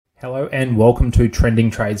Hello and welcome to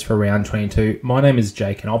Trending Trades for round 22. My name is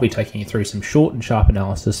Jake and I'll be taking you through some short and sharp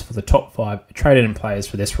analysis for the top 5 traded in players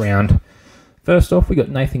for this round. First off, we got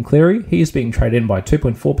Nathan Cleary. He is being traded in by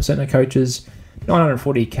 2.4% of coaches,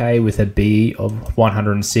 940k with a B of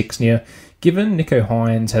 106 near. Given Nicho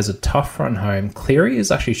Hynes has a tough run home, Cleary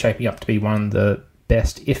is actually shaping up to be one of the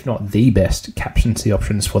best, if not the best, captaincy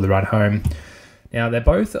options for the run home. Now, they're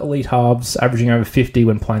both elite halves, averaging over 50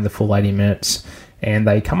 when playing the full 80 minutes. And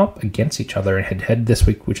they come up against each other in head-to-head this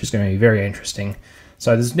week, which is going to be very interesting.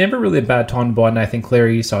 So there's never really a bad time to buy Nathan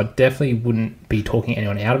Cleary, so I definitely wouldn't be talking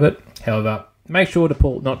anyone out of it. However, make sure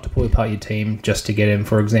not to pull apart your team just to get him.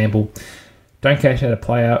 For example, don't cash out a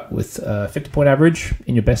player with a 50-point average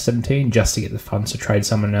in your best 17 just to get the funds to trade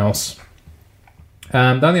someone else. The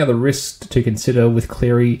only other risk to consider with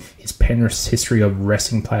Cleary is Penrith's history of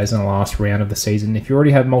resting players in the last round of the season. If you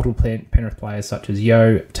already have multiple Penrith players such as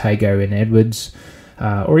Yeo, Tago and Edwards,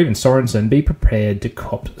 or even Sorensen, be prepared to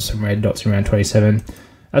cop some red dots in round 27.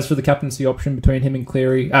 As for the captaincy option between him and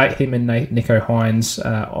Cleary, him and Nicho Hynes,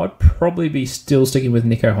 I'd probably be still sticking with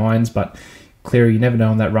Nicho Hynes, but Cleary, you never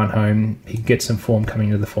know on that run home. He can get some form coming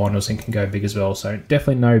into the finals and can go big as well. So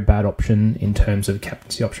definitely no bad option in terms of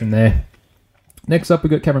captaincy option there. Next up, we've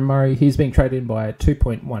got Cameron Murray. He's being traded in by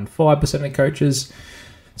 2.15% of coaches,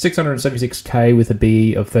 676k with a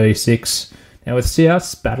B of 36. Now, with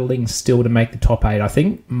South battling still to make the top 8, I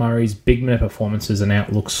think Murray's big minute performances and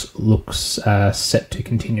outlooks looks set to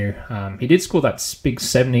continue. He did score that big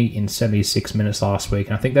 70 in 76 minutes last week,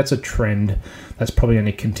 and I think that's a trend that's probably going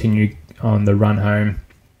to continue on the run home.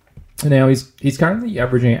 Now, he's currently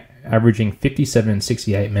averaging 57 and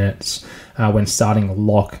 68 minutes when starting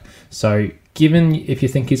lock. So, given if you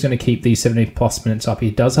think he's going to keep these 70-plus minutes up,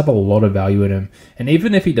 he does have a lot of value in him. And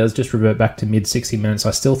even if he does just revert back to mid-60 minutes,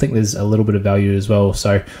 I still think there's a little bit of value as well.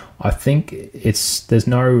 So I think there's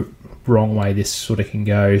no wrong way this sort of can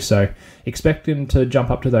go. So expect him to jump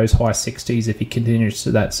up to those high 60s if he continues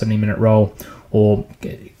to that 70-minute roll, or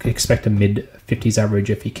expect a mid-50s average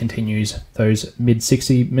if he continues those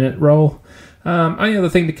mid-60-minute roll. Only other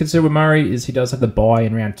thing to consider with Murray is he does have the bye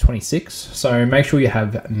in round 26, so make sure you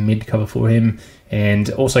have mid cover for him,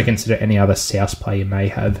 and also consider any other South play you may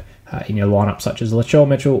have in your lineup, such as Latrell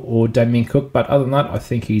Mitchell or Damien Cook. But other than that, I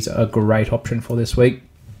think he's a great option for this week.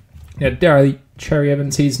 Now, Daly Cherry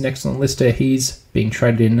Evans, he's next on the list. He's being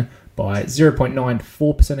traded in by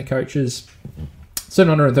 0.94% of coaches,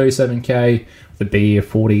 737k with a B of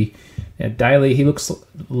 40. Now, Daly, he looks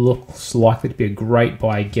likely to be a great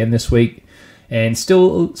buy again this week, and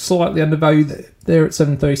still slightly undervalued there at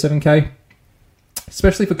 737k,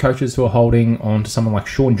 especially for coaches who are holding on to someone like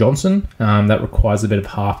Sean Johnson. That requires a bit of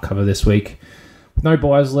half cover this week. With no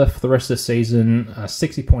buys left for the rest of the season, a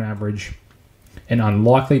 60-point average, and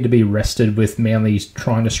unlikely to be rested with Manly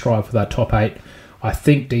trying to strive for that top 8, I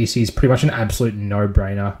think DC is pretty much an absolute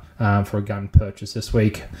no-brainer for a gun purchase this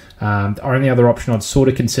week. The only other option I'd sort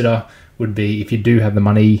of consider would be if you do have the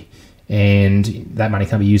money and that money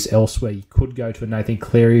can be used elsewhere, you could go to a Nathan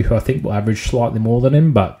Cleary, who I think will average slightly more than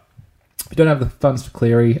him. But if you don't have the funds for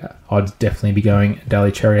Cleary, I'd definitely be going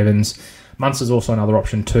Daly Cherry Evans. Munster's also another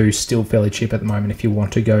option too, still fairly cheap at the moment if you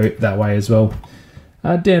want to go that way as well.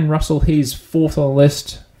 Dan Russell, he's fourth on the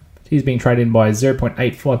list. He's being traded in by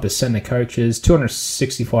 0.85% of coaches,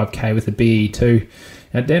 265k with a BE2.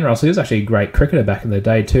 Now, Dan Russell, he was actually a great cricketer back in the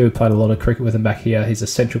day too. Played a lot of cricket with him back here. He's a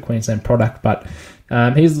Central Queensland product, but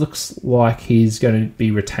he looks like he's going to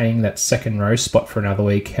be retaining that second row spot for another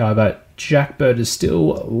week. However, Jack Bird is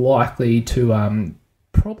still likely to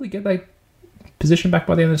probably get that position back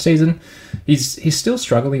by the end of the season. He's still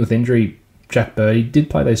struggling with injury, Jack Bird. He did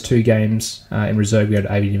play those 2 games in reserve. He had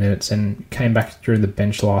 80 minutes and came back during the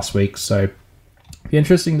bench last week. So it'll be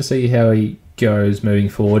interesting to see how he goes moving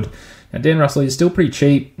forward. Now, Dan Russell is still pretty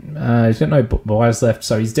cheap. He's got no buys left,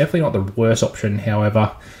 so he's definitely not the worst option.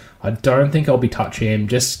 However, I don't think I'll be touching him,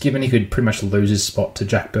 just given he could pretty much lose his spot to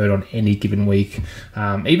Jack Bird on any given week.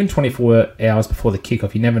 Even 24 hours before the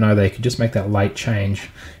kickoff, you never know, they could just make that late change.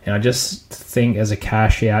 And I just think as a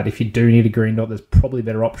cash out, if you do need a green dot, there's probably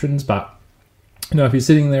better options. But if you're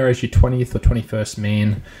sitting there as your 20th or 21st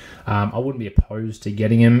man, I wouldn't be opposed to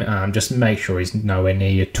getting him. Just make sure he's nowhere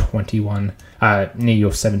near your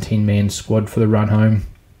 17-man squad for the run home.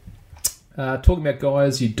 Talking about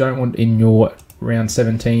guys you don't want in your round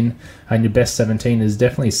 17, and your best 17 is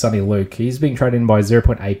definitely Sonny Luke. He's being traded in by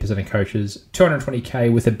 0.8% of coaches,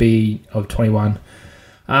 220k with a B of 21.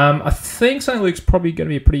 I think Sonny Luke's probably going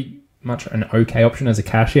to be pretty much an okay option as a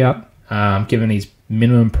cash out, given his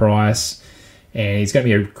minimum price and he's going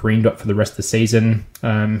to be a green dot for the rest of the season.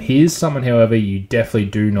 He is someone, however, you definitely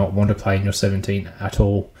do not want to play in your 17 at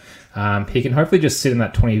all. He can hopefully just sit in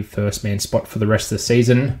that 21st man spot for the rest of the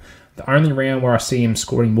season. The only round where I see him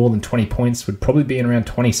scoring more than 20 points would probably be in around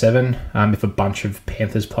 27 if a bunch of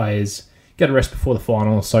Panthers players get a rest before the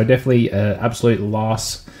final. So definitely absolute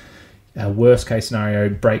worst case scenario,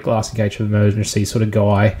 break glass in case of emergency sort of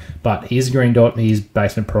guy. But he is a green dot, he's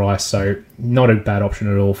basement price, so not a bad option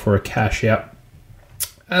at all for a cash out.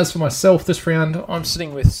 As for myself this round, I'm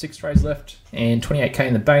sitting with 6 trades left and 28k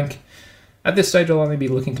in the bank. At this stage, I'll only be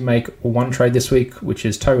looking to make one trade this week, which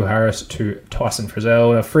is Tohu Harris to Tyson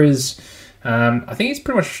Frizzell. Now, Frizz, I think he's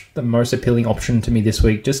pretty much the most appealing option to me this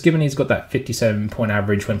week, just given he's got that 57-point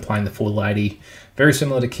average when playing the full 80. Very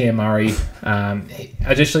similar to Cam Murray.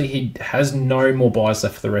 Additionally, he has no more buys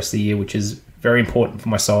left for the rest of the year, which is very important for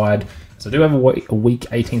my side. So I do have a weak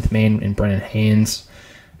 18th man in Brennan Hands,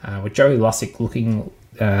 with Joey Lussick looking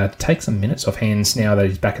to take some minutes off Hands now that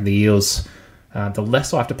he's back at the Eels. The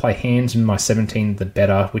less I have to play Hands in my 17, the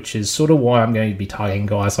better, which is sort of why I'm going to be targeting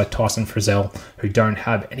guys like Tyson Frizzell, who don't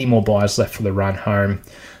have any more buys left for the run home.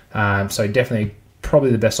 So definitely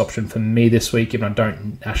probably the best option for me this week. If I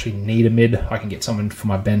don't actually need a mid, I can get someone for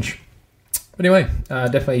my bench. But anyway,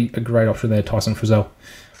 definitely a great option there, Tyson Frizzell.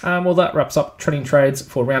 Well, that wraps up trending trades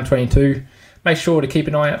for round 22. Make sure to keep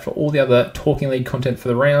an eye out for all the other Talking League content for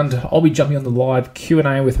the round. I'll be jumping on the live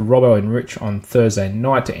Q&A with Robbo and Rich on Thursday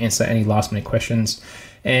night to answer any last minute questions.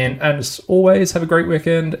 And as always, have a great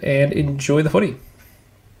weekend and enjoy the footy.